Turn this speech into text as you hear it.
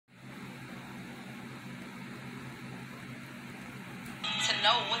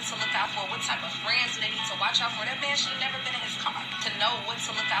know what to look out for, what type of friends they need to watch out for. That man should have never been in his car. To know what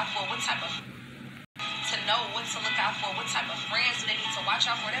to look out for, what type of friends they need to watch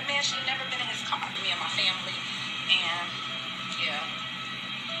out for. That man should have never been in his car. Me and my family, and yeah,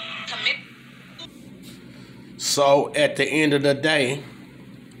 commit. So at the end of the day,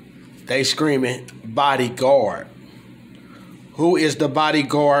 they screaming bodyguard. Who is the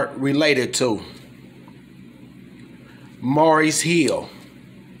bodyguard related to? Maurice Hill.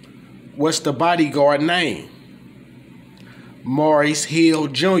 What's the bodyguard name? Maurice Hill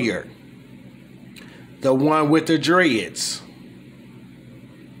Jr. The one with the dreads.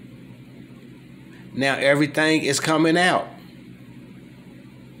 Now everything is coming out.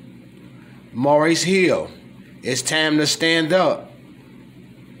 Maurice Hill, it's time to stand up.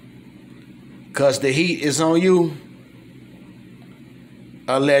 Because the heat is on you.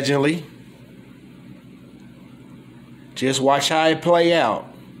 Allegedly. Just watch how it play out.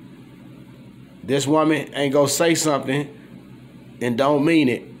 This woman ain't gonna say something and don't mean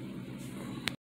it.